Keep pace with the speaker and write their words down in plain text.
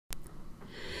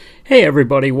Hey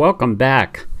everybody, welcome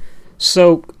back.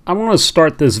 So I want to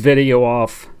start this video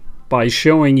off by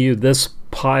showing you this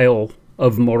pile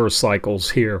of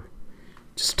motorcycles here.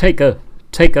 Just take a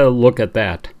look at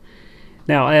that.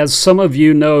 Now, as some of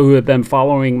you know who have been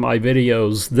following my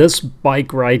videos, this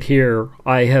bike right here,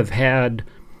 I have had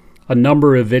a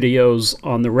number of videos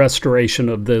on the restoration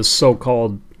of this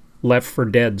so-called Left for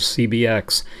Dead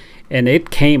CBX, and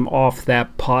it came off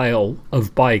that pile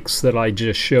of bikes that I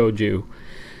just showed you.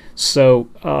 So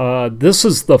this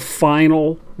is the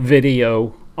final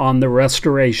video on the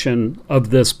restoration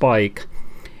of this bike,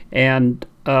 and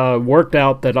worked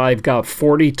out that I've got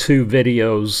 42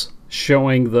 videos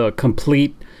showing the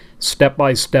complete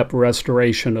step-by-step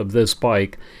restoration of this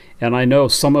bike. And I know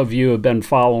some of you have been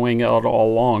following it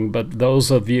all along, but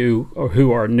those of you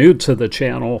who are new to the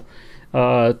channel,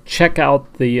 check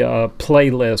out the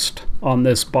playlist on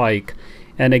this bike.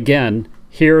 And again,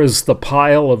 here is the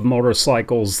pile of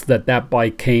motorcycles that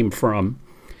bike came from.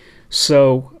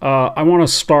 So I want to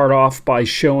start off by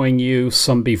showing you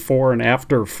some before and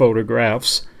after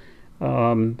photographs.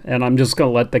 And I'm just going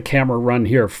to let the camera run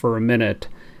here for a minute.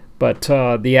 But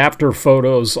the after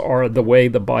photos are the way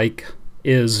the bike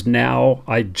is now.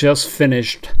 I just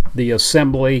finished the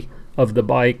assembly of the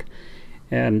bike.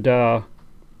 And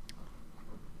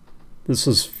this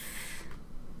is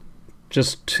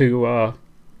just to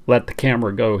let the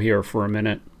camera go here for a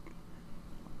minute.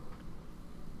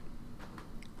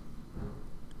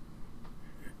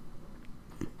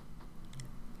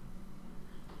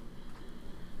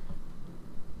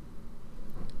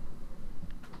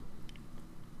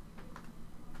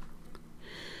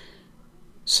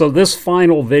 So this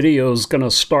final video is going to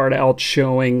start out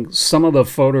showing some of the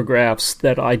photographs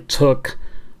that I took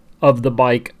of the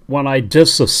bike when I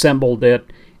disassembled it.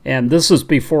 And this is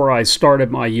before I started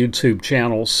my YouTube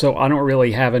channel, so I don't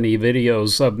really have any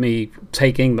videos of me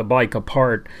taking the bike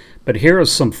apart. But here are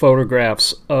some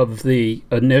photographs of the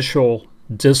initial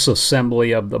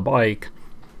disassembly of the bike.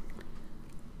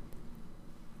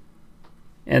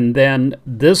 And then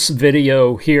this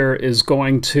video here is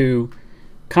going to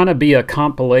kind of be a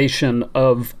compilation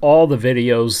of all the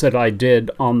videos that I did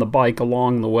on the bike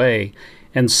along the way.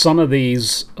 And some of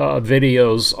these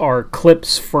videos are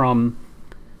clips from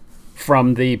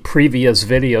the previous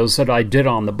videos that I did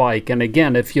on the bike. And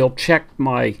again, if you'll check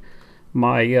my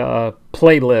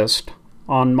playlist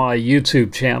on my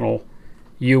YouTube channel,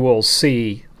 you will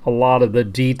see a lot of the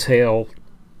detailed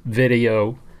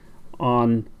video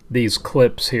on these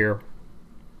clips here.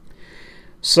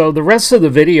 So the rest of the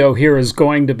video here is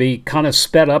going to be kind of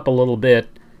sped up a little bit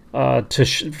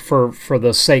for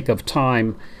the sake of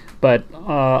time, but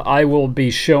I will be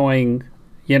showing,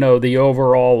 you know, the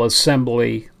overall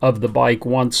assembly of the bike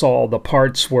once all the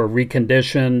parts were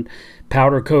reconditioned,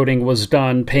 powder coating was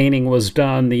done, painting was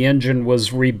done, the engine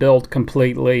was rebuilt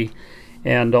completely,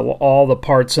 and all the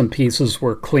parts and pieces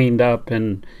were cleaned up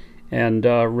and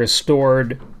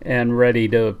restored and ready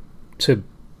to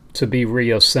be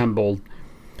reassembled.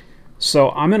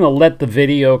 So I'm going to let the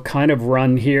video kind of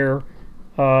run here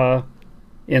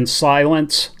in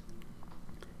silence,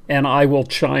 and I will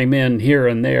chime in here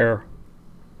and there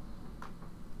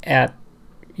at,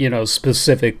 you know,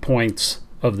 specific points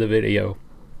of the video.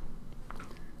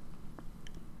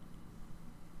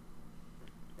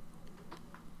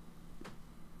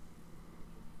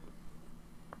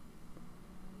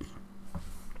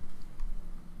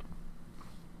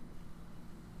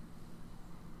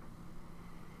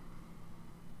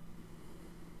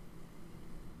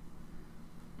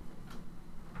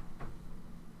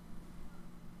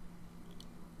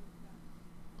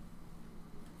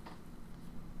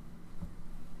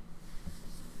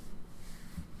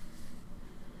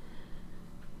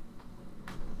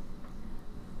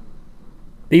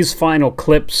 These final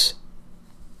clips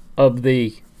of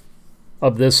this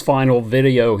final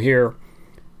video here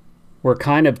were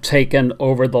kind of taken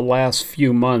over the last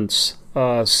few months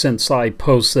since I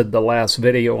posted the last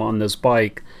video on this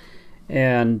bike,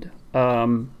 and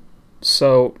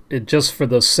so it just for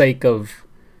the sake of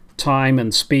time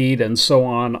and speed and so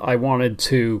on, I wanted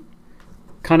to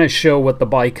kind of show what the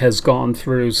bike has gone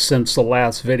through since the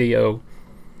last video.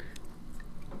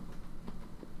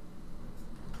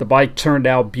 The bike turned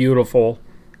out beautiful,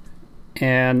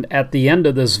 and at the end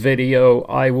of this video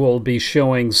I will be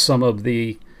showing some of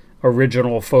the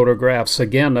original photographs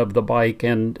again of the bike,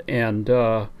 and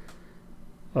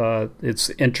it's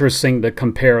interesting to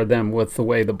compare them with the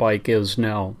way the bike is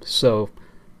now. So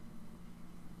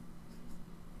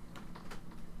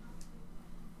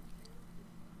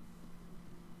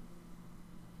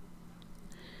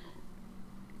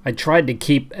I tried to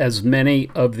keep as many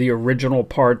of the original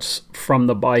parts from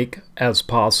the bike as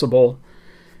possible.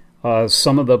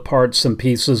 Some of the parts and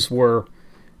pieces were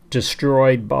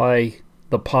destroyed by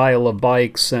the pile of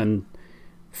bikes and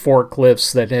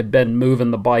forklifts that had been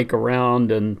moving the bike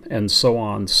around and so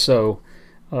on. So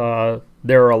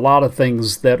there are a lot of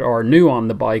things that are new on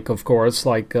the bike, of course,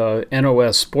 like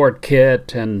NOS Sport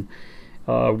Kit and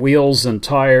wheels and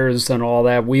tires and all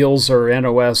that. Wheels are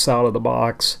NOS out of the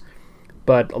box.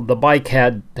 But the bike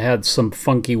had some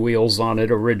funky wheels on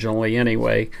it originally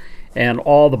anyway, and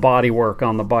all the bodywork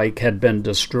on the bike had been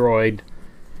destroyed.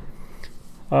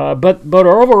 But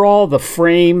overall, the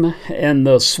frame and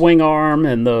the swing arm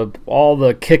and all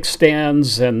the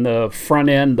kickstands and the front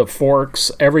end, the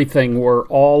forks, everything were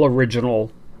all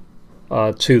original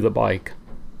to the bike.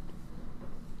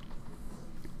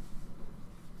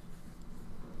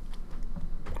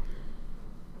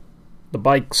 The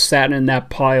bike sat in that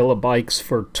pile of bikes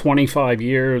for 25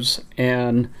 years,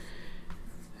 and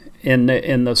in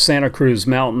the Santa Cruz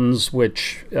Mountains,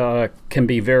 which can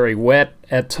be very wet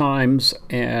at times,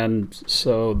 and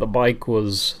so the bike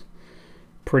was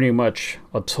pretty much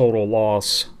a total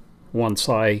loss once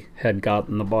I had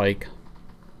gotten the bike.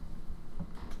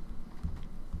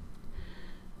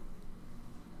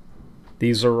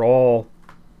 These are all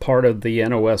part of the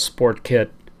NOS Sport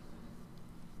Kit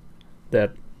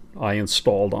that I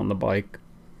installed on the bike.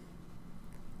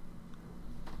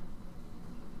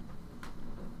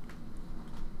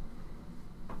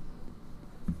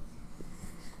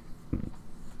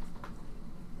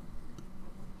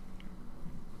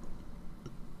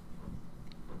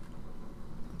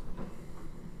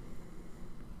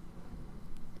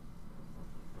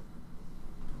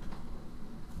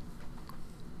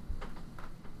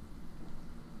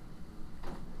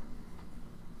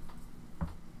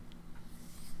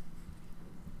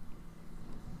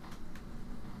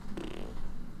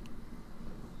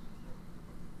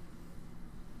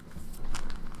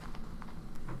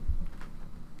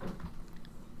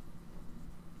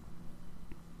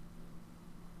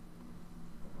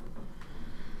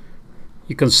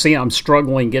 You can see I'm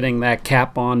struggling getting that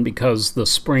cap on because the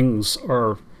springs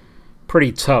are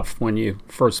pretty tough when you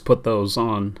first put those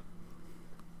on.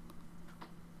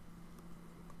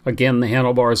 Again, the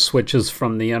handlebar switches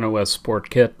from the NOS Sport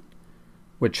Kit,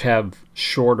 which have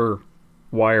shorter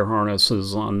wire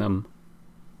harnesses on them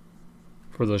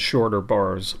for the shorter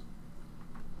bars.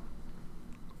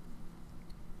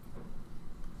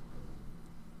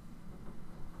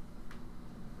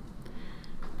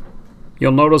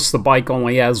 You'll notice the bike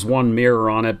only has one mirror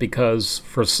on it because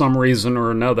for some reason or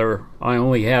another I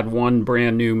only had one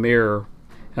brand new mirror,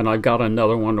 and I've got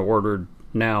another one ordered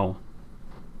now.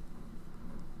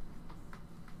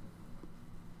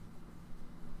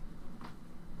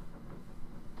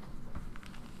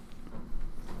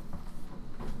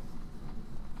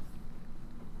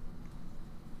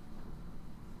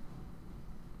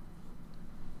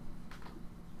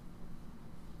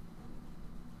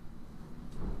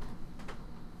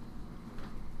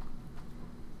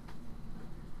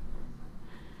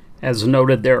 As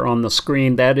noted there on the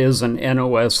screen, that is an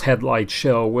NOS headlight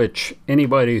shell, which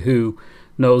anybody who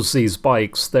knows these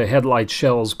bikes, the headlight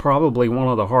shell is probably one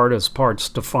of the hardest parts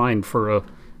to find for an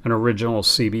original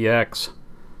CBX.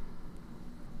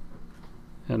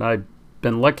 And I've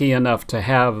been lucky enough to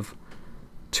have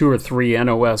 2 or 3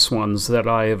 NOS ones that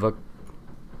I have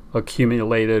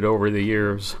accumulated over the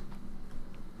years.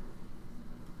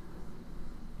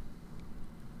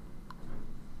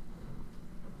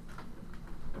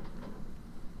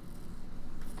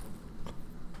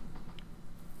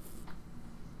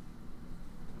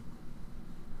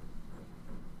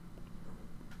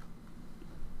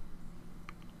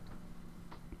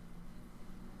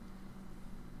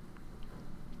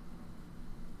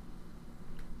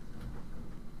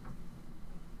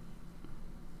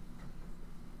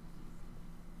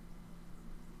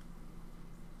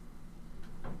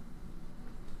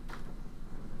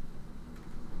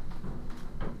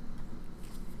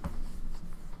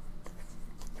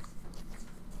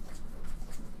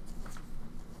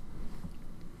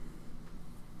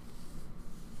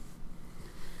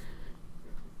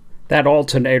 That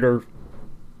alternator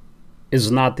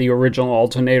is not the original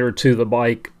alternator to the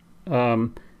bike.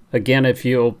 Again, if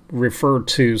you'll refer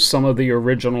to some of the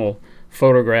original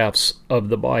photographs of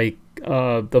the bike,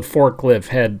 the forklift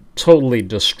had totally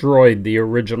destroyed the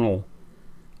original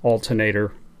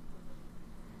alternator.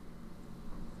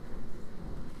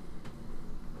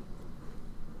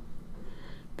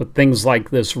 But things like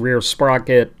this rear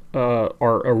sprocket are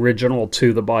original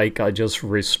to the bike. I just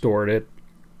restored it.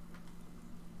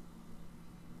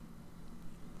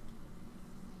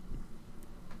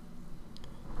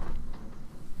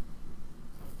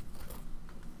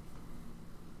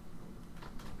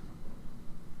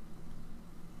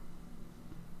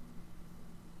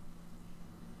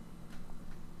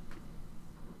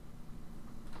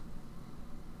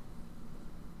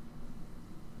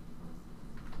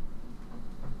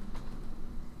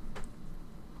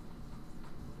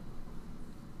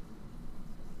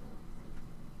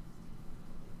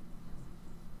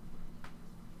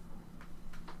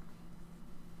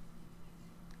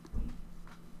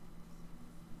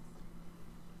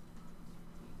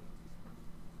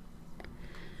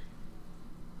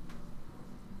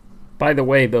 By the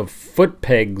way, the foot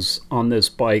pegs on this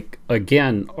bike,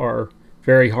 again, are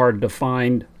very hard to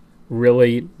find.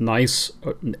 Really nice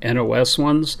NOS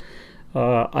ones.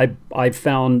 I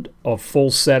found a full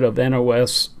set of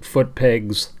NOS foot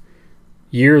pegs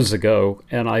years ago,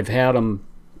 and I've had them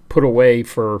put away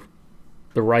for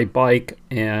the right bike.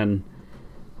 And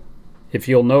if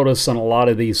you'll notice on a lot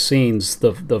of these scenes,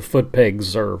 the foot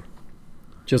pegs are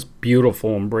just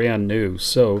beautiful and brand new.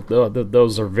 So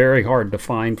those are very hard to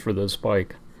find for this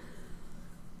bike.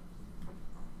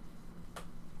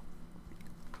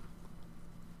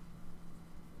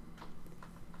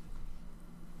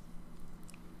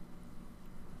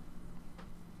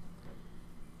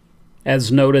 As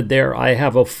noted there, I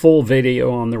have a full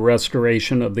video on the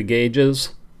restoration of the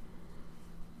gauges.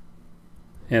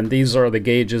 And these are the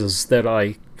gauges that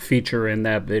I feature in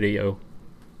that video.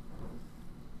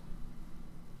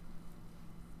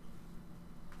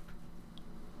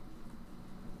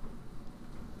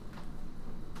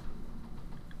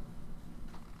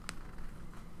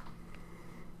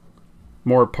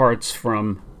 More parts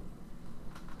from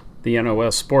the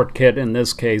NOS Sport Kit. In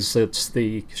this case, it's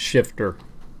the shifter,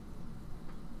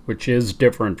 which is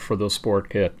different for the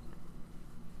Sport Kit.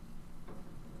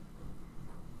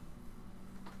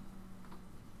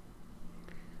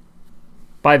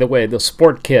 By the way, the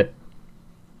Sport Kit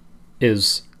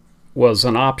was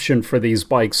an option for these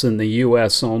bikes in the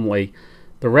US only.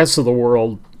 The rest of the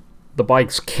world, the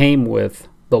bikes came with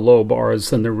the low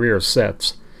bars and the rear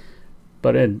sets.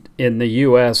 But in the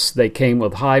US, they came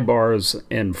with high bars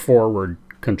and forward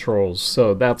controls.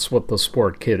 So that's what the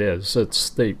Sport Kit is. It's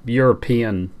the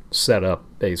European setup,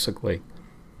 basically.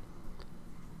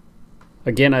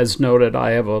 Again, as noted,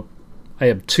 I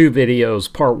have two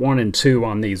videos, part 1 and 2,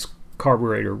 on these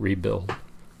carburetor rebuild.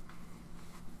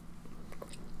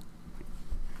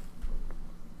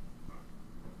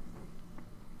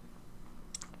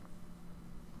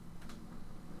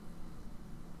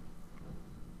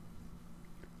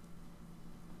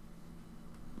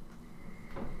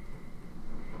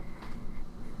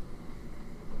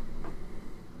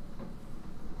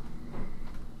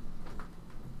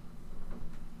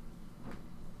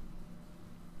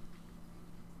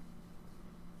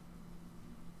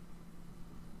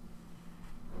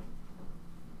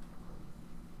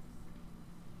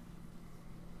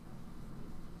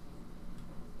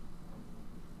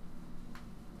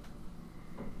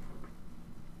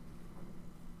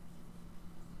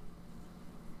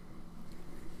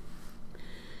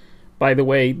 By the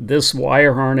way, this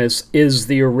wire harness is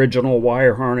the original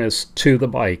wire harness to the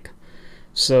bike.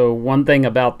 So one thing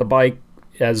about the bike,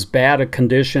 as bad a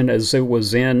condition as it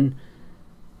was in,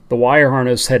 the wire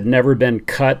harness had never been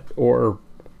cut or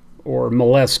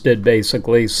molested,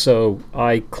 basically. So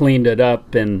I cleaned it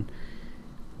up and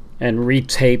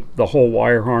retaped the whole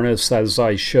wire harness as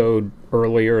I showed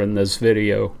earlier in this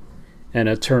video, and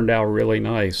it turned out really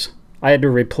nice. I had to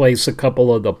replace a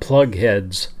couple of the plug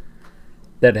heads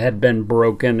that had been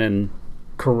broken and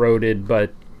corroded,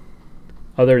 but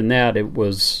other than that, it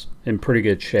was in pretty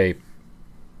good shape.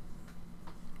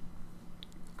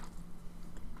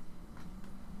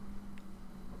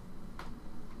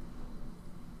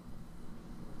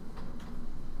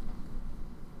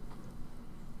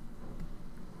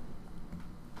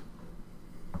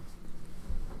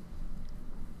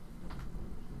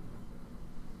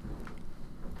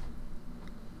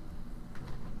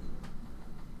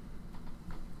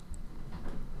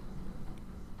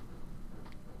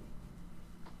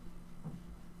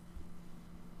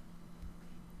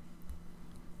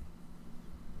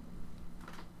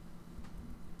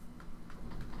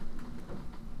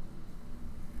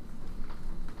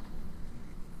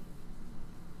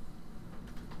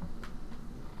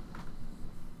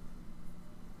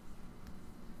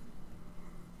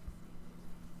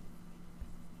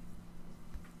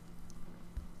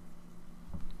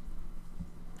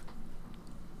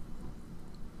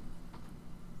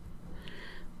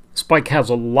 This bike has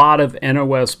a lot of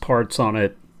NOS parts on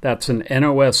it. That's an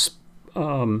NOS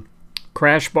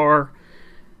crash bar.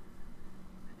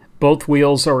 Both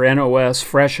wheels are NOS,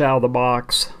 fresh out of the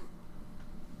box.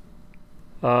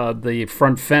 The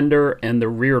front fender and the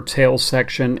rear tail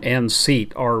section and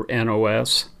seat are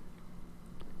NOS.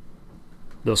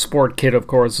 The Sport Kit, of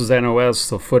course, is NOS.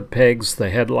 The foot pegs, the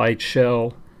headlight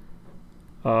shell,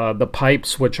 the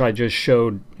pipes, which I just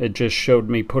showed. It just showed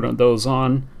me putting those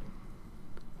on.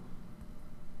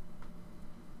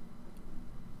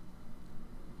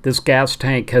 This gas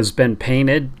tank has been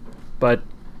painted, but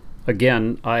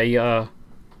again,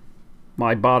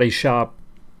 my body shop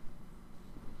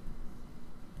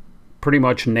pretty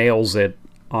much nails it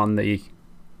on the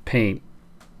paint.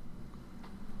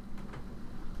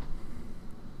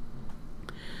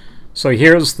 So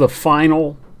here's the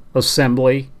final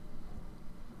assembly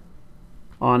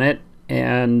on it,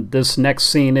 and this next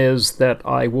scene is that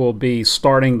I will be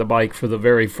starting the bike for the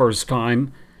very first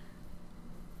time.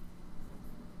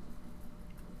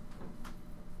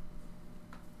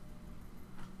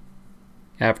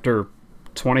 After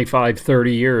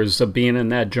 25-30 years of being in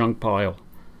that junk pile.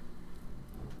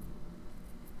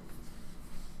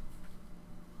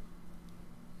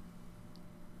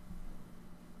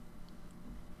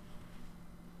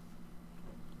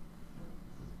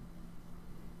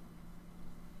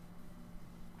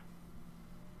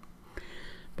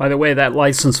 By the way, that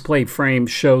license plate frame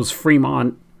shows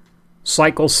Fremont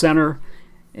Cycle Center,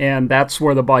 and that's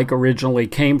where the bike originally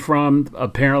came from.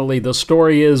 Apparently, the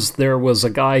story is there was a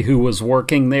guy who was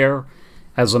working there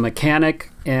as a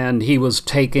mechanic, and he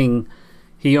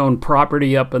owned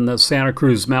property up in the Santa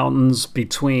Cruz Mountains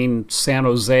between San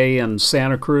Jose and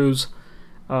Santa Cruz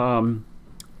in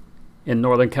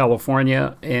Northern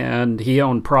California, and he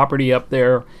owned property up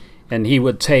there, and he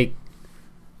would take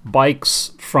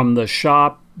bikes from the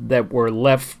shop that were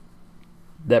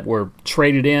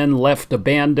traded in, left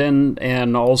abandoned,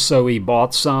 and also he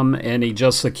bought some, and he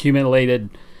just accumulated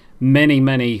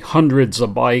many hundreds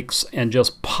of bikes and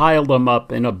just piled them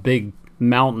up in a big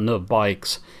mountain of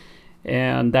bikes.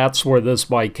 And that's where this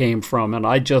bike came from. And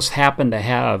I just happened to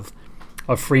have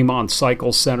a Fremont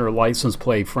Cycle Center license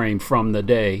plate frame from the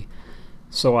day,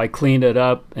 so I cleaned it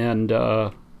up, and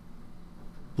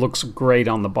looks great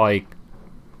on the bike.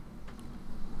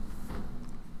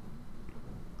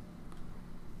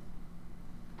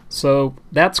 So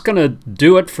that's going to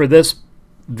do it for this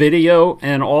video,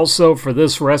 and also for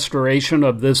this restoration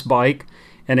of this bike.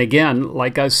 And again,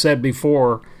 like I said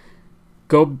before,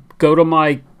 go to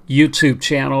my YouTube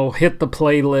channel, hit the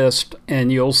playlist,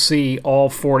 and you'll see all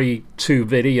 42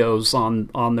 videos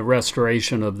on the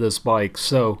restoration of this bike.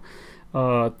 So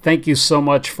thank you so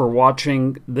much for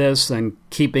watching this and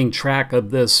keeping track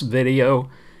of this video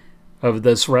of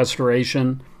this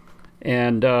restoration.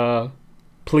 And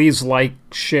please like,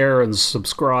 share, and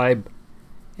subscribe,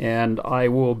 and I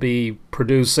will be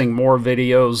producing more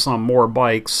videos on more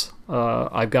bikes.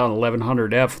 I've got an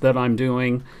 1100F that I'm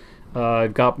doing.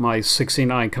 I've got my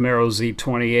 69 Camaro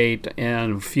Z28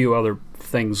 and a few other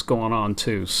things going on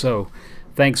too. So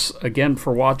thanks again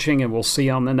for watching, and we'll see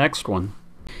you on the next one.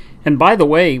 And by the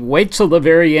way, wait till the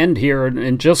very end here.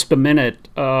 In just a minute,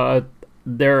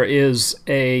 there is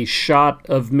a shot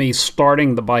of me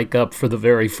starting the bike up for the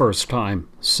very first time.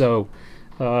 So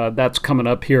that's coming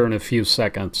up here in a few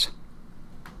seconds.